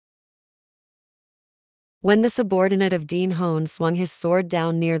When the subordinate of Dean Hone swung his sword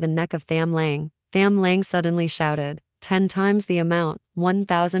down near the neck of Tham Lang suddenly shouted, 10 times the amount,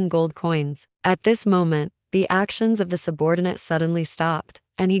 1,000 gold coins. At this moment, the actions of the subordinate suddenly stopped,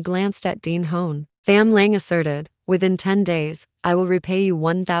 and he glanced at Dean Hone. Tham Lang asserted, within 10 days, I will repay you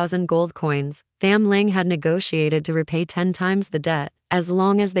 1,000 gold coins. Tham Lang had negotiated to repay 10 times the debt. As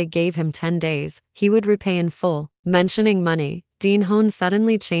long as they gave him 10 days, he would repay in full. Mentioning money, Dean Hone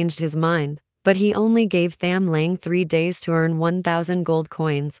suddenly changed his mind, but he only gave Tham Lang 3 days to earn 1,000 gold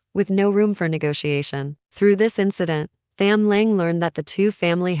coins, with no room for negotiation. Through this incident, Tham Lang learned that the two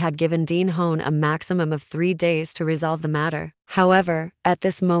family had given Dean Hone a maximum of 3 days to resolve the matter. However, at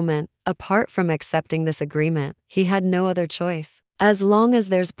this moment, apart from accepting this agreement, he had no other choice. As long as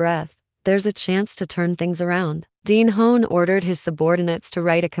there's breath, there's a chance to turn things around. Dean Hone ordered his subordinates to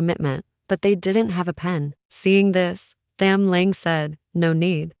write a commitment, but they didn't have a pen. Seeing this, Tham Lang said, no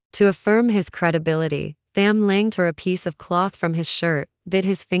need. To affirm his credibility, Tham Lang tore a piece of cloth from his shirt, bit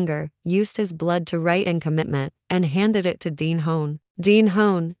his finger, used his blood to write in commitment, and handed it to Dean Hone. Dean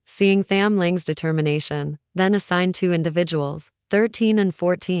Hone, seeing Tham Lang's determination, then assigned 2 individuals, 13 and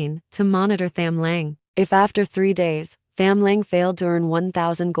 14, to monitor Tham Lang. If after 3 days, Tham Lang failed to earn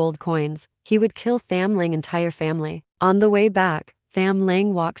 1,000 gold coins, he would kill Tham Lang's entire family. On the way back, Tham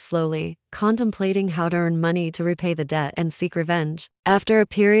Lang walked slowly, contemplating how to earn money to repay the debt and seek revenge. After a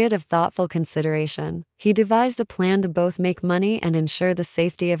period of thoughtful consideration, he devised a plan to both make money and ensure the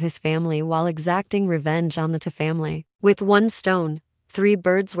safety of his family while exacting revenge on the two family. With 1 stone, 3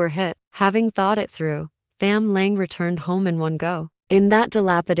 birds were hit. Having thought it through, Tham Lang returned home in one go. In that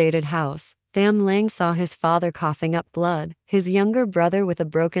dilapidated house, Tham Lang saw his father coughing up blood, his younger brother with a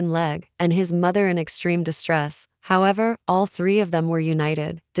broken leg, and his mother in extreme distress. However, all 3 of them were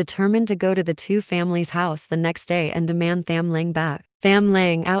united, determined to go to the two families' house the next day and demand Tham Lang back. Tham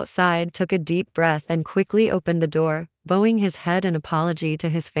Lang, outside, took a deep breath and quickly opened the door, bowing his head in apology to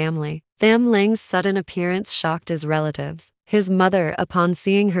his family. Tham Lang's sudden appearance shocked his relatives. His mother, upon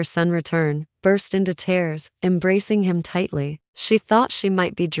seeing her son return, burst into tears, embracing him tightly. She thought she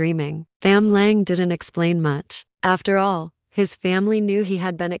might be dreaming. Tham Lang didn't explain much. After all, his family knew he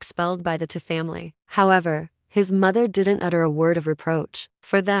had been expelled by the two family. However, his mother didn't utter a word of reproach.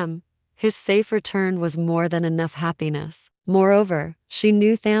 For them, his safe return was more than enough happiness. Moreover, she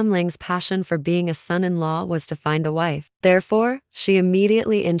knew Tham Lang's passion for being a son-in-law was to find a wife. Therefore, she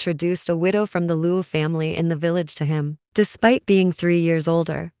immediately introduced a widow from the Luo family in the village to him. Despite being 3 years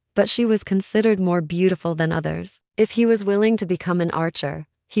older, but she was considered more beautiful than others. If he was willing to become an archer,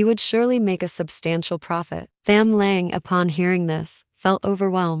 he would surely make a substantial profit. Tham Lang, upon hearing this, felt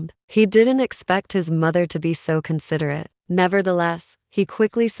overwhelmed. He didn't expect his mother to be so considerate. Nevertheless, he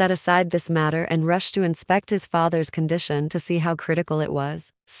quickly set aside this matter and rushed to inspect his father's condition to see how critical it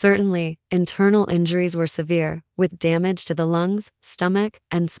was. Certainly, internal injuries were severe, with damage to the lungs, stomach,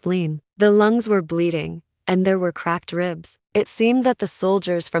 and spleen. The lungs were bleeding, and there were cracked ribs. It seemed that the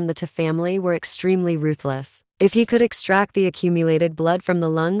soldiers from the two family were extremely ruthless. If he could extract the accumulated blood from the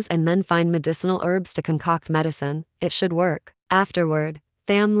lungs and then find medicinal herbs to concoct medicine, it should work. Afterward,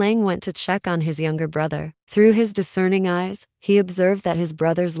 Tham Lang went to check on his younger brother. Through his discerning eyes, he observed that his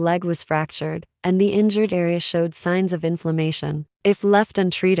brother's leg was fractured, and the injured area showed signs of inflammation. If left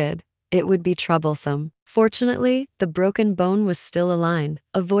untreated, it would be troublesome. Fortunately, the broken bone was still aligned,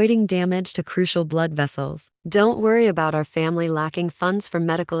 avoiding damage to crucial blood vessels. Don't worry about our family lacking funds for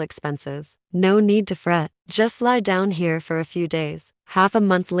medical expenses. No need to fret. Just lie down here for a few days. Half a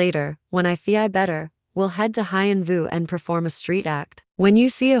month later, when I feel better, we'll head to Hien Vu and perform a street act. When you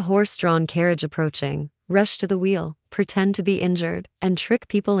see a horse-drawn carriage approaching, rush to the wheel, pretend to be injured, and trick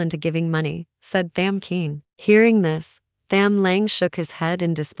people into giving money, said Tham Keen. Hearing this, Tham Lang shook his head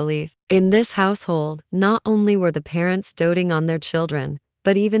in disbelief. In this household, not only were the parents doting on their children,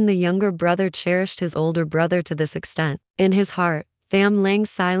 but even the younger brother cherished his older brother to this extent. In his heart, Tham Lang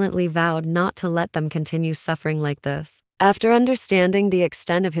silently vowed not to let them continue suffering like this. After understanding the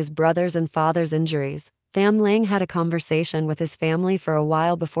extent of his brother's and father's injuries, Tham Lang had a conversation with his family for a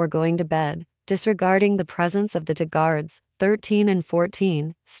while before going to bed, disregarding the presence of the two guards, 13 and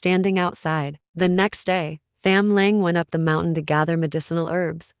 14, standing outside. The next day, Tham Lang went up the mountain to gather medicinal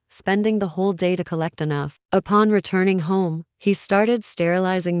herbs, spending the whole day to collect enough. Upon returning home, he started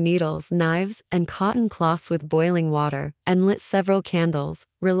sterilizing needles, knives, and cotton cloths with boiling water, and lit several candles,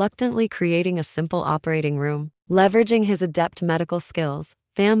 reluctantly creating a simple operating room. Leveraging his adept medical skills,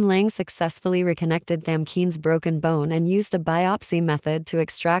 Tham Lang successfully reconnected Tham Keen's broken bone and used a biopsy method to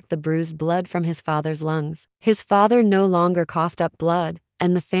extract the bruised blood from his father's lungs. His father no longer coughed up blood,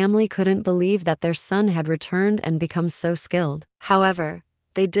 and the family couldn't believe that their son had returned and become so skilled. However,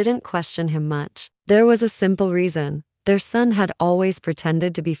 They didn't question him much. There was a simple reason. Their son had always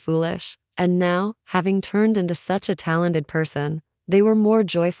pretended to be foolish, and now, having turned into such a talented person, they were more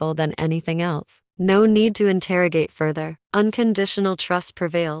joyful than anything else. No need to interrogate further. Unconditional trust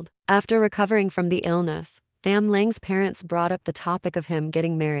prevailed. After recovering from the illness, Tham Lang's parents brought up the topic of him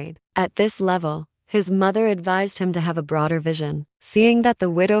getting married. At this level, his mother advised him to have a broader vision. Seeing that the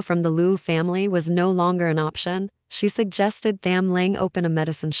widow from the Liu family was no longer an option, she suggested Tham Lang open a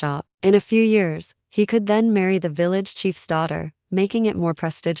medicine shop. In a few years, he could then marry the village chief's daughter, making it more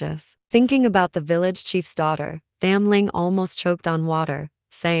prestigious. Thinking about the village chief's daughter, Tham Lang almost choked on water,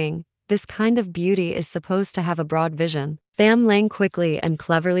 saying, "This kind of beauty is supposed to have a broad vision." Tham Lang quickly and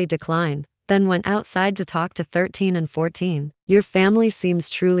cleverly declined, then went outside to talk to 13 and 14. "Your family seems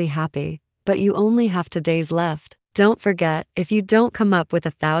truly happy, but you only have 2 days left. Don't forget, if you don't come up with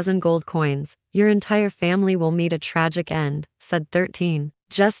 1,000 gold coins, your entire family will meet a tragic end," said 13.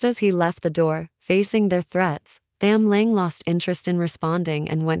 Just as he left the door, facing their threats, Tham Lang lost interest in responding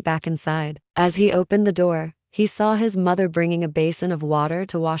and went back inside. As he opened the door, he saw his mother bringing a basin of water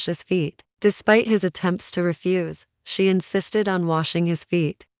to wash his feet. Despite his attempts to refuse, she insisted on washing his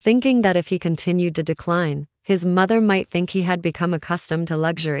feet. Thinking that if he continued to decline, his mother might think he had become accustomed to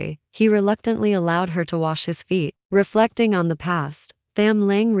luxury, he reluctantly allowed her to wash his feet. Reflecting on the past, Tham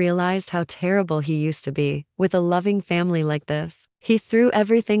Lang realized how terrible he used to be. With a loving family like this, he threw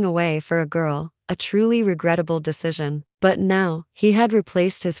everything away for a girl, a truly regrettable decision. But now, he had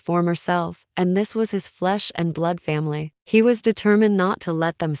replaced his former self, and this was his flesh and blood family. He was determined not to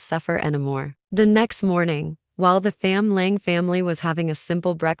let them suffer anymore. The next morning, while the Tham Lang family was having a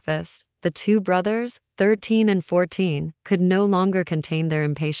simple breakfast, the two brothers, 13 and 14, could no longer contain their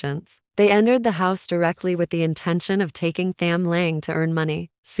impatience. They entered the house directly with the intention of taking Tham Lang to earn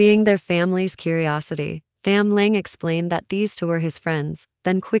money. Seeing their family's curiosity, Tham Lang explained that these two were his friends,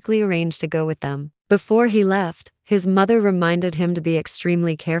 then quickly arranged to go with them. Before he left, his mother reminded him to be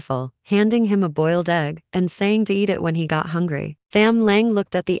extremely careful, handing him a boiled egg and saying to eat it when he got hungry. Tham Lang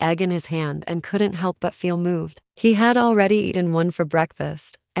looked at the egg in his hand and couldn't help but feel moved. He had already eaten one for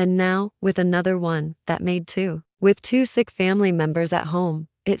breakfast, and now, with another one, that made two. With two sick family members at home,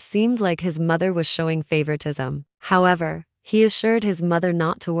 it seemed like his mother was showing favoritism. However, he assured his mother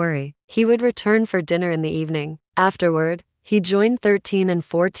not to worry. He would return for dinner in the evening. Afterward, he joined 13 and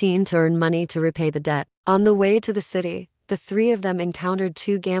 14 to earn money to repay the debt. On the way to the city, the three of them encountered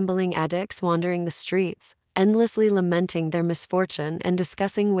two gambling addicts wandering the streets, endlessly lamenting their misfortune and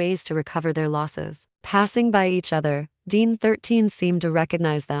discussing ways to recover their losses. Passing by each other, Dean 13 seemed to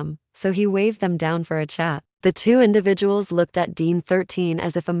recognize them, so he waved them down for a chat. The two individuals looked at Dean 13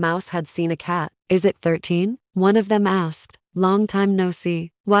 as if a mouse had seen a cat. "Is it 13? One of them asked. "Long time no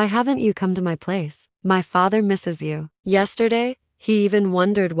see. Why haven't you come to my place? My father misses you. Yesterday, he even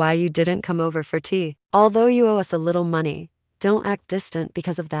wondered why you didn't come over for tea. Although you owe us a little money, don't act distant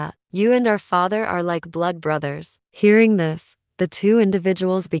because of that. You and our father are like blood brothers." Hearing this, the two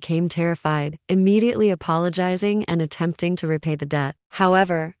individuals became terrified, immediately apologizing and attempting to repay the debt.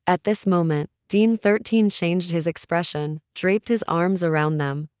 However, at this moment, Dean 13 changed his expression, draped his arms around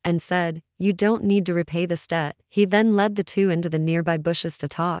them, and said, "You don't need to repay this debt." He then led the two into the nearby bushes to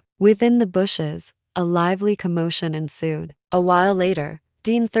talk. Within the bushes, a lively commotion ensued. A while later,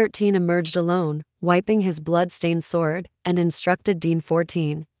 Dean 13 emerged alone, wiping his blood-stained sword, and instructed Dean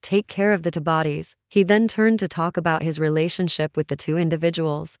 14, "Take care of the two bodies." He then turned to talk about his relationship with the two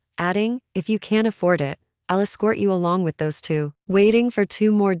individuals, adding, "If you can't afford it, I'll escort you along with those two. Waiting for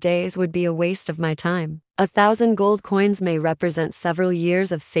 2 more days would be a waste of my time." 1,000 gold coins may represent several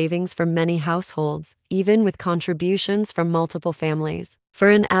years of savings for many households, even with contributions from multiple families. For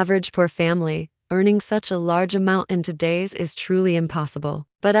an average poor family, earning such a large amount in 2 days is truly impossible.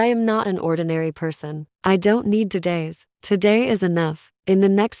 But I am not an ordinary person. I don't need 2 days. Today is enough. In the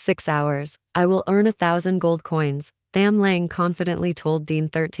next 6 hours, I will earn 1,000 gold coins, Tham Lang confidently told Dean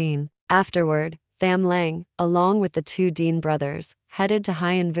 13. Afterward, Tham Lang, along with the two Dean brothers, headed to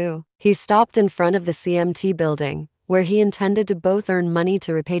Hien Vu. He stopped in front of the CMT building, where he intended to both earn money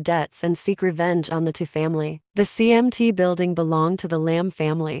to repay debts and seek revenge on the two family. The CMT building belonged to the Lam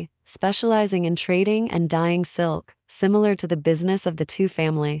family, specializing in trading and dyeing silk, similar to the business of the two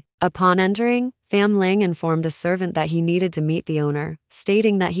family. Upon entering, Tham Lang informed a servant that he needed to meet the owner,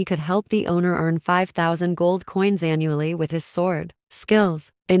 stating that he could help the owner earn 5,000 gold coins annually with his sword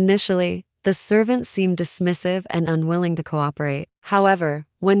skills. Initially, the servant seemed dismissive and unwilling to cooperate. However,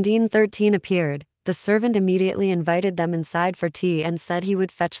 when Dean 13 appeared, the servant immediately invited them inside for tea and said he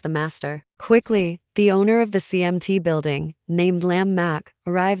would fetch the master. Quickly, the owner of the CMT building, named Lam Mak,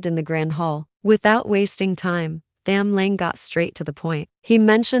 arrived in the grand hall. Without wasting time, Tham Lang got straight to the point. He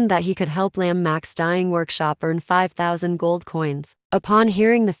mentioned that he could help Lam Mac's dyeing workshop earn 5,000 gold coins. Upon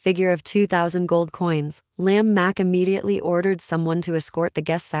hearing the figure of 2,000 gold coins, Lam Mac immediately ordered someone to escort the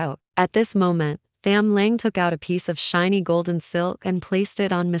guests out. At this moment, Tham Lang took out a piece of shiny golden silk and placed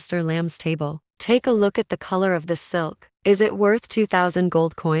it on Mr. Lam's table. Take a look at the color of this silk. Is it worth 2,000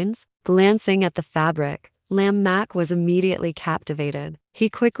 gold coins? Glancing at the fabric, Lam Mac was immediately captivated. He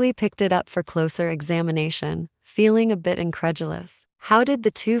quickly picked it up for closer examination, feeling a bit incredulous. How did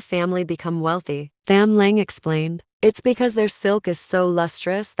the two family become wealthy? Tham Lang explained. It's because their silk is so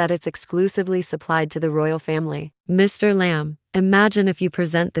lustrous that it's exclusively supplied to the royal family. Mr. Lam, imagine if you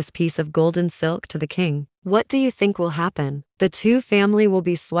present this piece of golden silk to the king. What do you think will happen? The two family will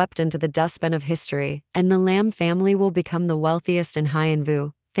be swept into the dustbin of history, and the Lam family will become the wealthiest in Hien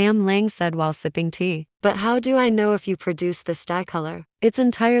Vu, Tham Lang said while sipping tea. But how do I know if you produce this dye color? It's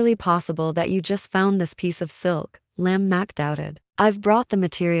entirely possible that you just found this piece of silk, Lam Mac doubted. I've brought the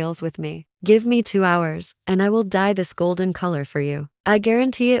materials with me. Give me 2 hours, and I will dye this golden color for you. I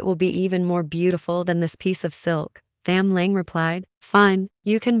guarantee it will be even more beautiful than this piece of silk, Tham Lang replied. Fine,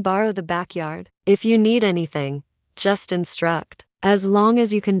 you can borrow the backyard. If you need anything, just instruct. As long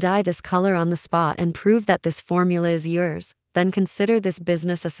as you can dye this color on the spot and prove that this formula is yours, then consider this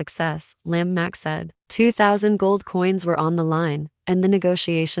business a success, Lam Mac said. 2,000 gold coins were on the line, and the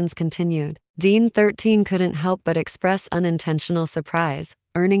negotiations continued. Dean 13 couldn't help but express unintentional surprise,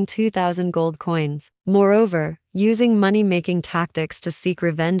 earning 2,000 gold coins. Moreover, using money-making tactics to seek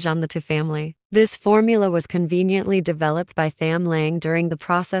revenge on the two family. This formula was conveniently developed by Tham Lang during the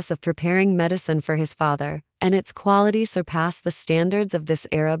process of preparing medicine for his father, and its quality surpassed the standards of this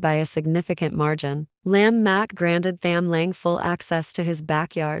era by a significant margin. Lam Mac granted Tham Lang full access to his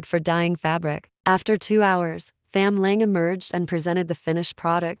backyard for dyeing fabric. After 2 hours, Tham Lang emerged and presented the finished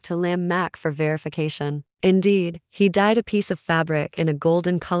product to Lam Mac for verification. Indeed, he dyed a piece of fabric in a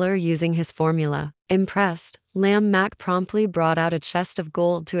golden color using his formula. Impressed, Lam Mac promptly brought out a chest of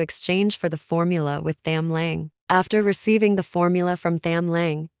gold to exchange for the formula with Tham Lang. After receiving the formula from Tham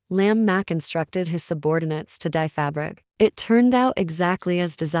Lang, Lam Mac instructed his subordinates to dye fabric. It turned out exactly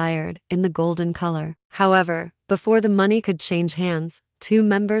as desired, in the golden color. However, before the money could change hands, 2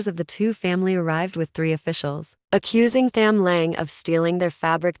 members of the two family arrived with 3 officials, accusing Tham Lang of stealing their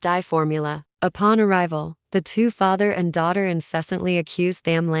fabric dye formula. Upon arrival, the 2 father and daughter incessantly accused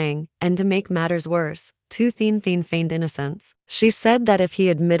Tham Lang, and to make matters worse, Tu Thin feigned innocence. She said that if he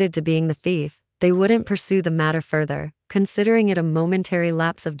admitted to being the thief, they wouldn't pursue the matter further, considering it a momentary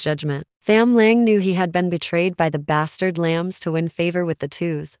lapse of judgment. Tham Lang knew he had been betrayed by the bastard lambs to win favor with the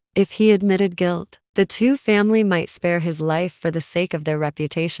twos. If he admitted guilt, the two family might spare his life for the sake of their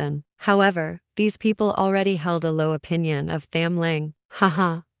reputation. However, these people already held a low opinion of Tham Lang.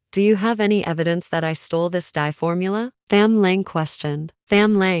 Haha, do you have any evidence that I stole this dye formula? Tham Lang questioned.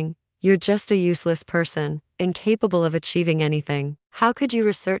 Tham Lang, you're just a useless person, incapable of achieving anything. How could you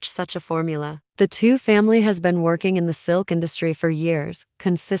research such a formula? The two family has been working in the silk industry for years,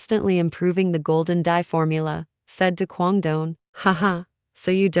 consistently improving the golden dye formula, said to Guangdong. Haha, so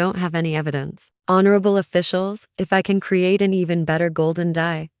you don't have any evidence. Honorable officials, if I can create an even better golden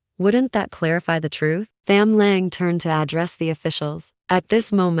dye, wouldn't that clarify the truth? Tham Lang turned to address the officials. At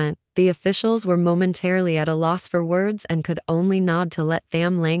this moment, the officials were momentarily at a loss for words and could only nod to let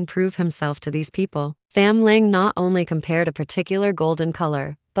Tham Lang prove himself to these people. Tham Lang not only compared a particular golden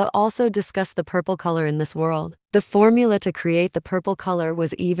color, but also discussed the purple color in this world. The formula to create the purple color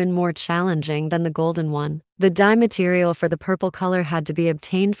was even more challenging than the golden one. The dye material for the purple color had to be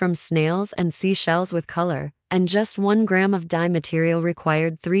obtained from snails and seashells with color, and just 1 gram of dye material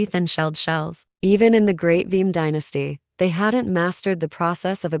required 3 thin-shelled shells. Even in the Great Veem dynasty, they hadn't mastered the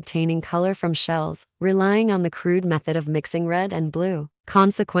process of obtaining color from shells, relying on the crude method of mixing red and blue.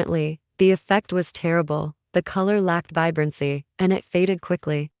 Consequently, the effect was terrible. The color lacked vibrancy, and it faded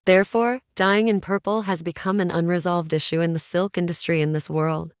quickly. Therefore, dyeing in purple has become an unresolved issue in the silk industry in this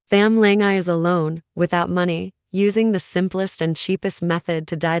world. Tham Lang is alone, without money, using the simplest and cheapest method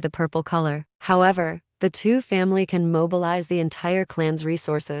to dye the purple color. However, the two family can mobilize the entire clan's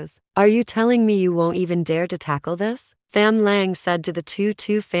resources. Are you telling me you won't even dare to tackle this? Tham Lang said to the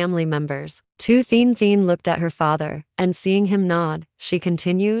two family members. Tu Thin looked at her father, and seeing him nod, she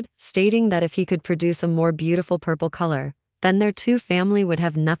continued, stating that if he could produce a more beautiful purple color, then their two family would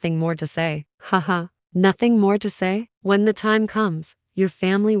have nothing more to say. Haha, nothing more to say? When the time comes, your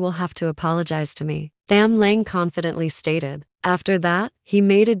family will have to apologize to me, Tham Lang confidently stated. After that, he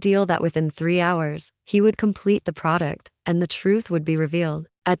made a deal that within 3 hours, he would complete the product, and the truth would be revealed.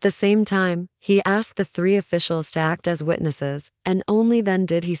 At the same time, he asked the three officials to act as witnesses, and only then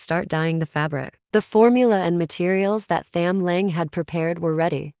did he start dyeing the fabric. The formula and materials that Tham Lang had prepared were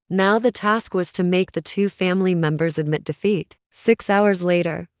ready. Now the task was to make the two family members admit defeat. 6 hours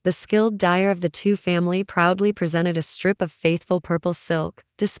later, the skilled dyer of the two family proudly presented a strip of faithful purple silk,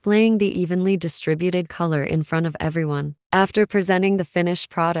 displaying the evenly distributed color in front of everyone. After presenting the finished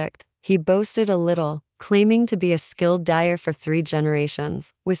product, he boasted a little, claiming to be a skilled dyer for 3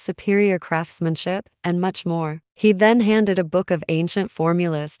 generations, with superior craftsmanship, and much more. He then handed a book of ancient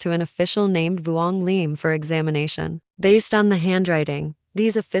formulas to an official named Vuong Lim for examination. Based on the handwriting,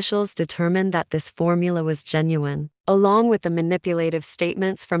 these officials determined that this formula was genuine. Along with the manipulative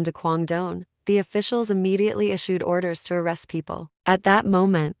statements from De Kwangdong, the officials immediately issued orders to arrest people. At that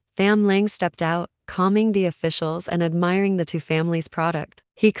moment, Tham Lang stepped out, calming the officials and admiring the two families' product.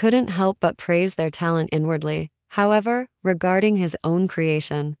 He couldn't help but praise their talent inwardly. However, regarding his own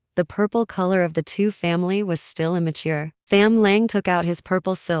creation, the purple color of the two family was still immature. Tham Lang took out his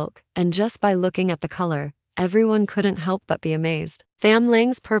purple silk, and just by looking at the color, everyone couldn't help but be amazed. Tham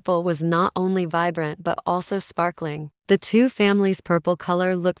Lang's purple was not only vibrant but also sparkling. The two families' purple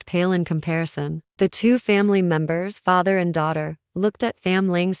color looked pale in comparison. The two family members, father and daughter, looked at Tham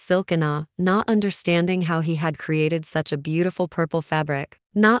Lang's silk in awe, not understanding how he had created such a beautiful purple fabric.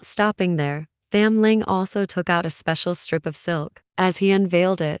 Not stopping there, Tham Lang also took out a special strip of silk. As he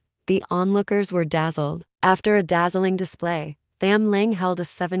unveiled it, the onlookers were dazzled. After a dazzling display, Tham Lang held a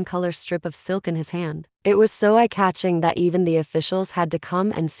 7-color strip of silk in his hand. It was so eye-catching that even the officials had to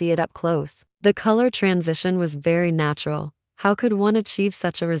come and see it up close. The color transition was very natural. How could one achieve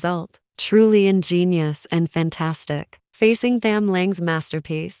such a result? Truly ingenious and fantastic. Facing Tham Lang's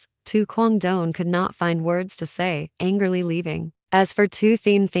masterpiece, Tu Kwangdong could not find words to say, angrily leaving. As for Tu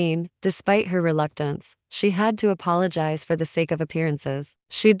Thien Thien, despite her reluctance, she had to apologize for the sake of appearances.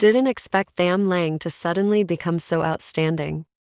 She didn't expect Tham Lang to suddenly become so outstanding.